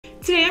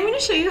Today I'm going to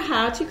show you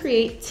how to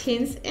create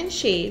tints and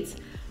shades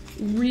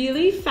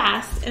really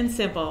fast and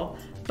simple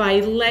by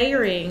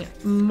layering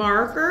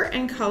marker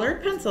and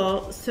colored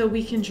pencil so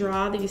we can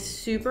draw these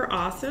super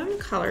awesome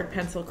colored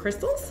pencil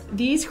crystals.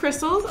 These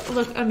crystals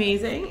look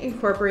amazing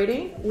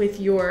incorporating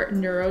with your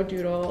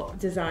NeuroDoodle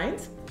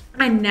designs.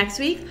 And next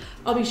week,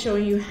 I'll be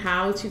showing you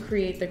how to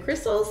create the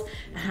crystals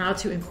and how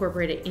to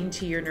incorporate it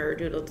into your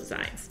NeuroDoodle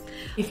designs.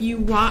 If you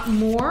want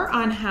more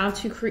on how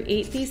to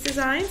create these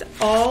designs,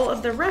 all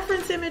of the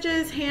reference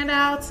images,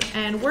 handouts,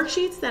 and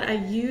worksheets that I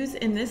use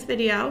in this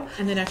video,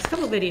 and the next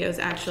couple videos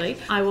actually,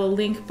 I will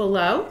link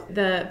below.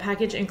 The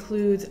package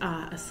includes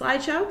a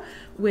slideshow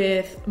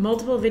with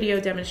multiple video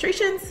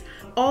demonstrations,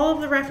 all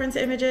of the reference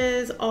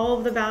images, all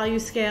of the value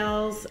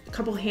scales, a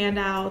couple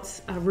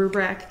handouts, a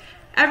rubric,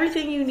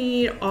 everything you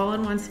need all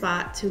in one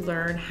spot to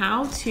learn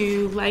how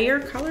to layer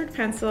colored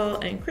pencil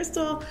and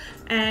crystal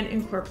and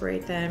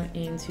incorporate them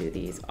into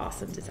these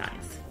awesome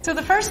designs. So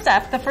the first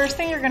step, the first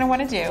thing you're going to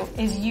want to do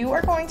is you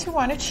are going to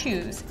want to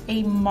choose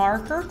a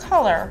marker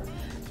color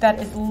that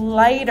is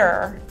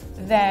lighter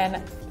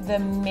than the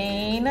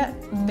main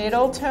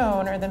middle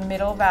tone or the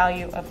middle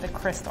value of the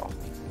crystal.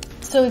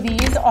 So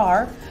these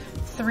are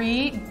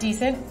three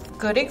decent,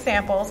 good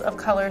examples of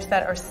colors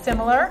that are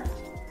similar.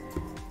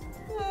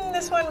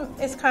 This one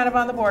is kind of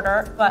on the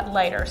border, but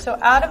lighter. So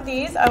out of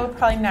these, I would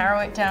probably narrow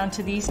it down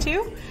to these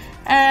two.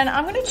 And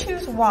I'm gonna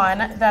choose one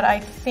that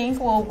I think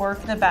will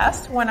work the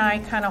best when I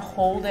kind of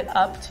hold it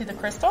up to the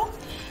crystal.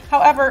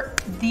 However,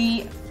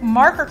 the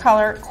marker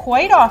color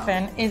quite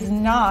often is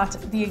not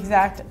the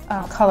exact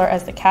color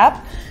as the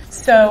cap.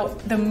 So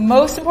the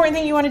most important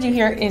thing you wanna do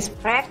here is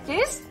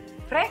practice,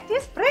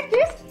 practice,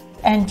 practice,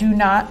 and do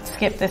not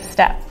skip this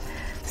step.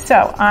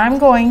 So I'm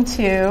going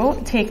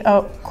to take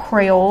a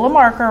Crayola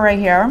marker right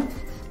here,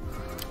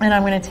 and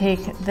I'm going to take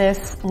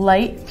this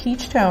light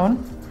peach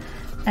tone,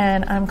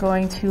 and I'm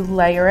going to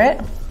layer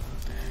it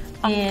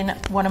in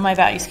one of my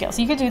value scales.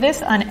 You could do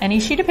this on any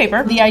sheet of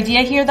paper. The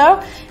idea here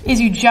though is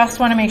you just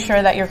want to make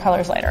sure that your color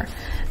is lighter.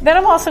 Then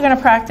I'm also going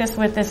to practice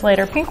with this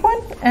lighter pink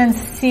one and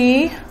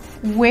see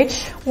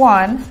which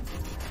one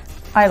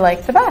I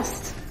like the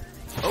best.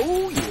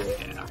 Oh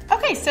yeah.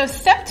 Okay, so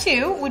step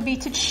 2 would be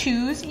to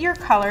choose your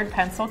colored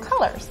pencil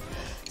colors.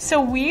 So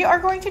we are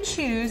going to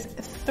choose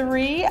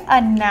 3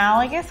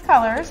 analogous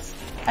colors.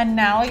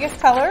 Analogous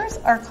colors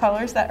are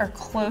colors that are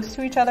close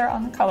to each other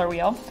on the color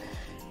wheel.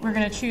 We're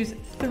going to choose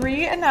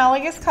 3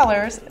 analogous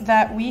colors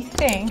that we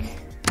think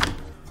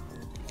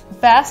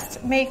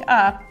best make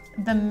up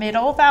the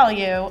middle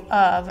value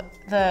of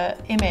the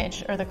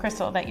image or the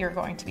crystal that you're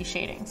going to be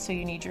shading. So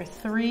you need your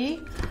 3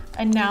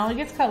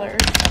 analogous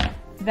colors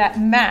that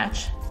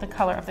match the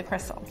color of the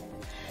crystal.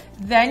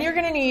 Then you're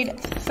going to need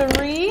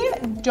 3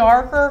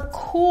 darker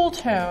cool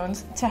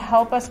tones to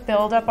help us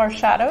build up our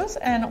shadows,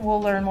 and we'll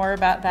learn more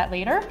about that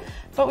later,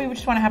 but we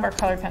just want to have our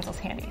colored pencils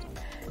handy.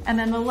 And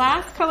then the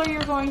last color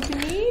you're going to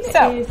need is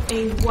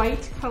a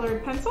white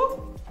colored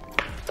pencil,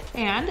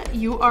 and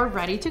you are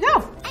ready to go.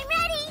 I'm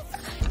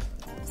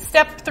ready.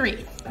 Step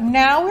 3.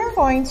 Now we're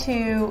going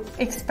to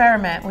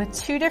experiment with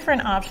 2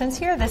 different options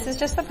here. This is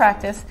just the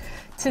practice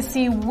to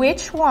see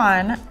which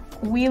one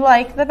we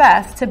like the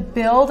best to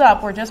build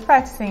up. We're just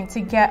practicing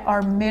to get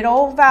our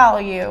middle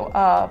value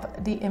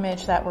of the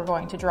image that we're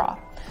going to draw.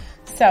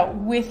 So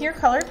with your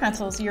colored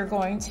pencils, you're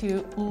going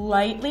to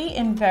lightly,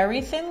 in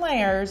very thin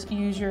layers,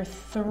 use your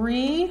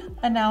 3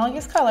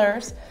 analogous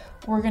colors.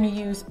 We're going to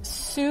use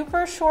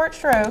super short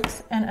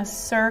strokes and a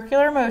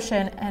circular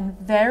motion and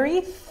very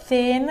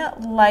thin,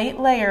 light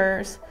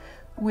layers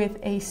with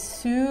a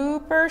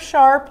super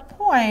sharp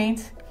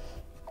point.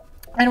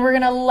 And we're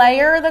going to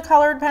layer the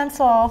colored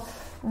pencil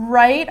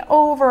right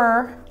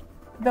over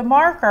the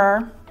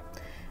marker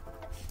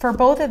for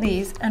both of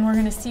these, and we're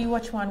going to see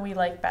which one we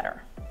like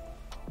better.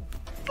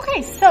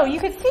 Okay, so you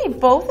could see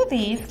both of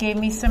these gave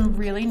me some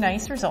really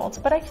nice results,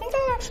 but I think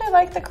I actually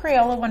like the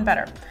Crayola one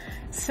better.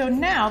 So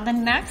now the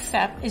next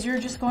step is you're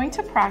just going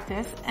to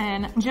practice,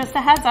 and just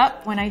a heads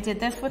up, when I did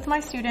this with my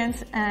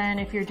students, and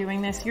if you're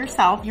doing this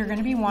yourself, you're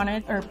going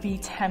to be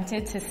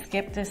tempted to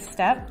skip this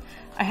step.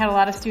 I had a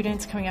lot of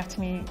students coming up to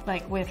me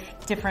like with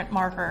different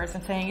markers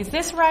and saying, is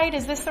this right?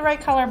 Is this the right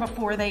color,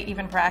 before they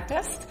even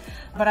practiced?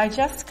 But I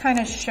just kind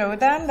of showed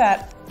them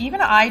that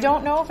even I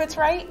don't know if it's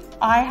right.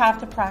 I have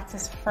to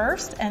practice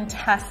first and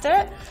test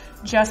it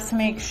just to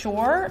make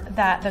sure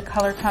that the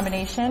color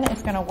combination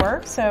is going to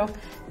work. So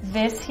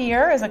this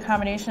here is a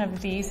combination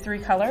of these 3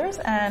 colors,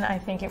 and I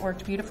think it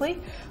worked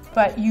beautifully,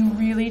 but you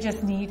really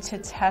just need to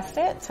test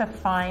it to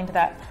find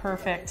that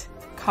perfect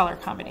color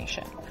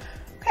combination.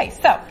 Okay,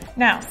 so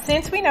now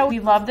since we know we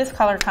love this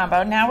color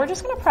combo, now we're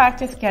just going to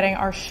practice getting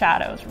our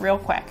shadows real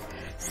quick.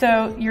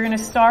 So you're going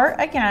to start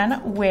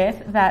again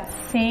with that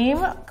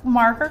same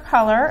marker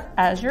color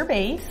as your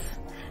base,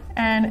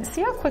 and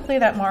see how quickly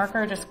that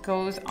marker just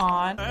goes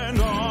on. And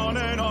on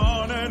and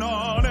on and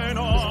on and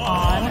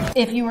on.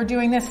 If you were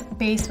doing this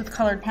base with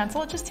colored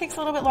pencil, it just takes a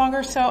little bit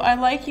longer. So I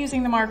like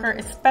using the marker,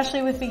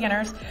 especially with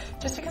beginners,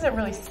 just because it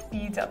really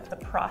speeds up the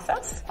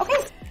process. Okay,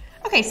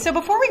 Okay, so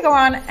before we go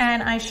on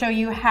and I show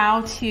you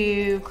how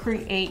to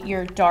create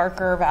your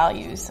darker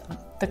values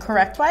the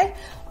correct way,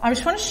 I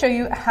just want to show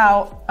you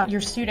how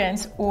your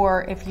students,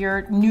 or if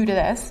you're new to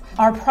this,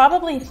 are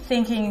probably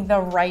thinking the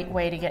right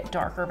way to get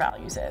darker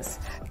values is.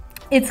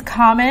 It's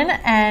common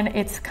and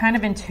it's kind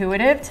of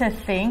intuitive to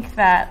think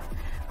that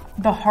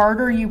the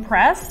harder you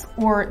press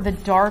or the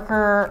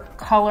darker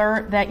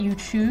color that you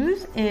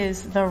choose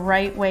is the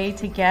right way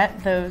to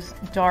get those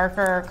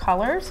darker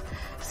colors.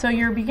 So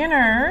your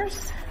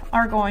beginners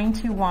are going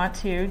to want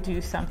to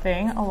do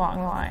something along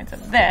the lines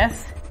of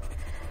this,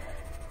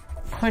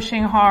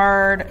 pushing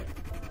hard,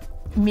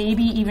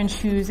 maybe even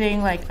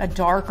choosing like a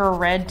darker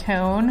red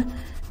tone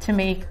to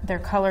make their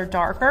color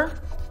darker.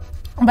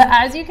 But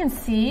as you can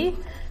see,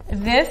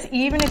 this,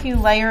 even if you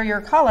layer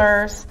your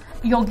colors,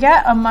 you'll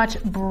get a much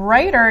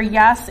brighter,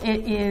 yes,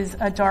 it is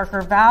a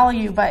darker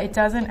value, but it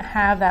doesn't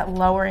have that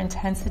lower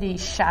intensity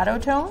shadow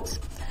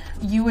tones.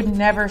 You would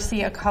never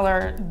see a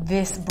color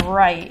this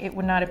bright. It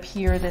would not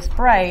appear this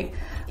bright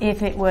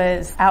if it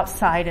was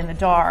outside in the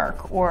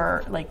dark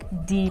or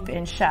like deep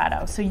in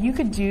shadow. So you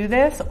could do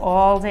this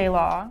all day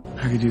long.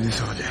 I could do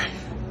this all day.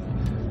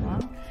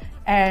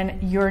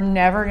 And you're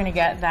never gonna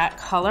get that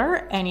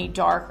color any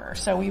darker.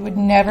 So we would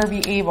never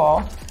be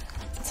able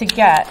to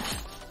get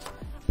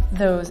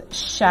those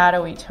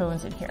shadowy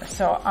tones in here.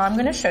 So I'm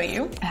gonna show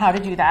you how to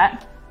do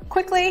that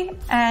quickly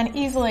and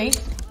easily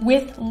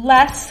with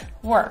less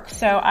work.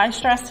 So I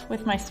stress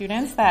with my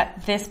students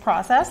that this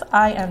process,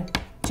 I am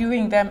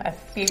doing them a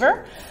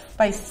favor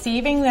by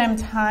saving them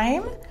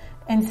time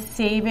and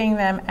saving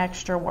them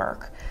extra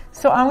work.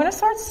 So I'm gonna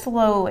start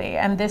slowly,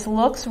 and this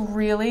looks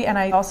really, and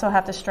I also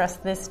have to stress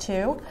this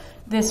too,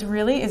 this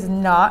really is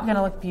not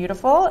gonna look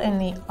beautiful in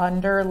the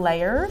under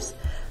layers,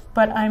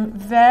 but I'm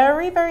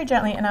very, very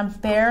gently, and I'm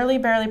barely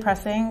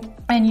pressing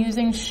and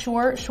using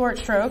short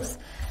strokes.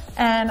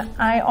 And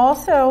I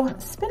also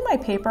spin my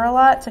paper a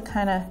lot to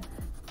kind of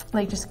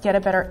like just get a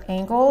better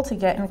angle to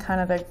get in kind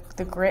of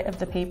the grit of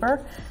the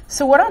paper.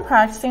 So what I'm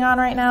practicing on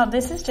right now,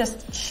 this is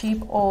just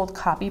cheap old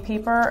copy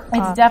paper.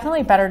 It's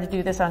definitely better to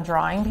do this on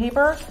drawing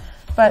paper,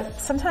 but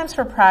sometimes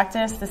for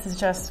practice, this is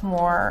just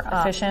more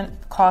efficient,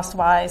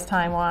 cost-wise,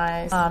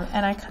 time-wise.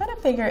 And I kind of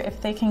figure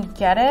if they can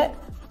get it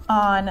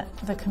on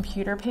the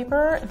computer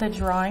paper, the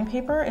drawing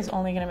paper is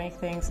only gonna make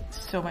things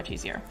so much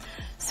easier.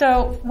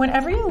 So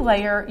whenever you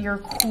layer your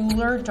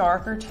cooler,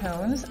 darker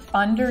tones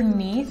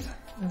underneath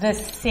the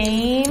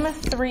same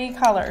three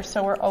colors,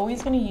 so we're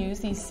always gonna use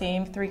these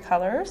same three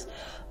colors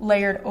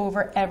layered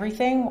over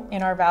everything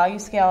in our value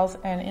scales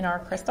and in our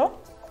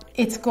crystal,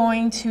 it's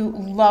going to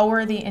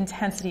lower the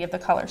intensity of the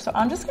color. So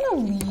I'm just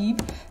gonna leave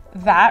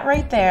that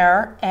right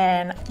there,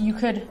 and you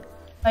could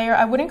layer,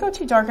 I wouldn't go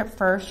too dark at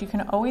first, you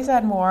can always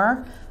add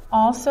more.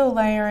 Also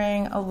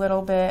layering a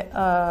little bit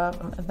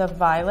of the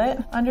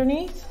violet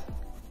underneath.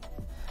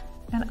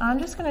 And I'm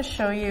just gonna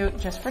show you,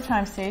 just for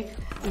time's sake,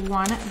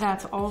 one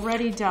that's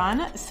already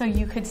done. So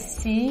you could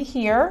see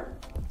here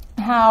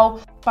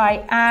how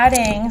by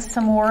adding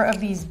some more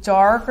of these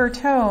darker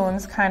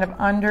tones kind of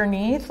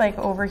underneath, like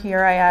over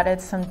here I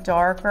added some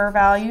darker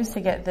values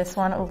to get this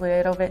one a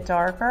little bit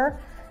darker.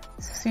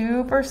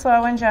 Super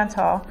slow and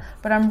gentle,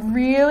 but I'm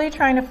really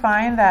trying to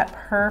find that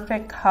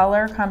perfect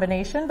color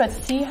combination. But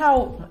see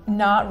how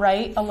not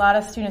right? A lot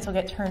of students will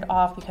get turned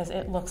off because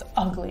it looks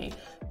ugly.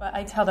 But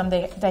I tell them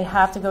they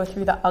have to go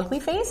through the ugly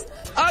phase.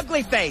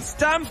 Ugly face,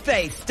 dumb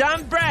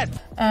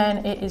breath.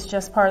 And it is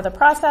just part of the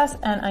process.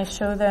 And I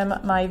show them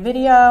my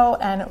video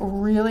and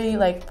really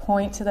like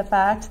point to the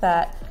fact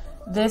that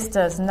this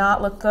does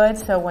not look good.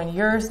 So when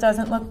yours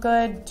doesn't look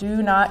good,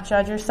 do not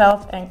judge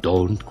yourself and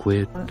don't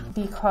quit,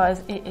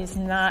 because it is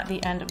not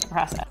the end of the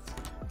process.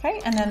 Okay,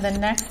 and then the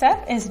next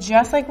step is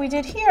just like we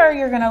did here,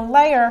 you're gonna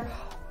layer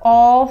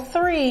all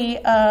three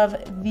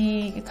of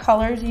the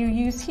colors you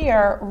use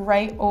here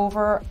right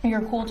over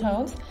your cool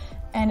tones,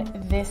 and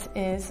this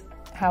is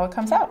how it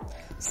comes out.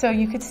 So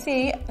you could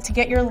see, to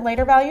get your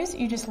lighter values,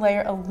 you just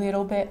layer a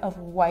little bit of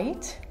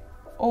white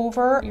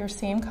over your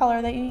same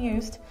color that you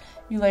used.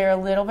 You layer a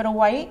little bit of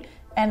white,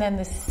 and then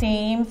the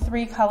same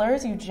three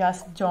colors, you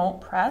just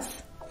don't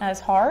press as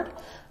hard.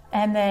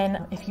 And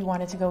then if you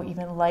wanted to go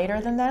even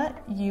lighter than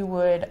that, you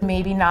would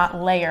maybe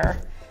not layer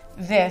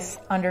this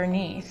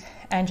underneath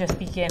and just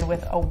begin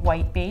with a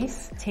white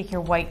base. Take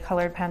your white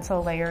colored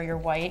pencil, layer your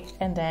white,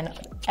 and then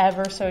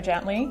ever so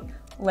gently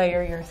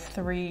layer your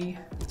three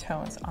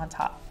tones on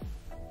top.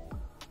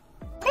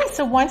 Okay,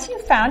 so once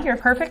you've found your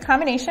perfect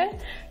combination,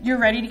 you're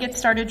ready to get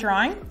started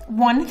drawing.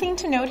 One thing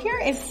to note here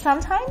is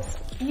sometimes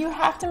you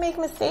have to make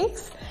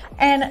mistakes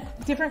and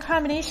different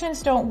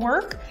combinations don't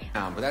work.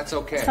 But that's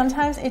okay.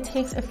 Sometimes it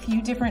takes a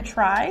few different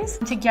tries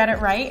to get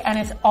it right, and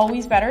it's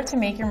always better to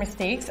make your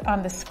mistakes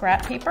on the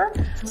scrap paper.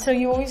 So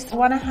you always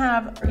want to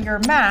have your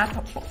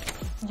map,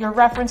 your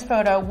reference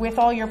photo with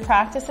all your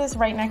practices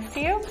right next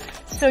to you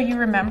so you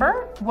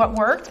remember what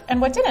worked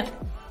and what didn't.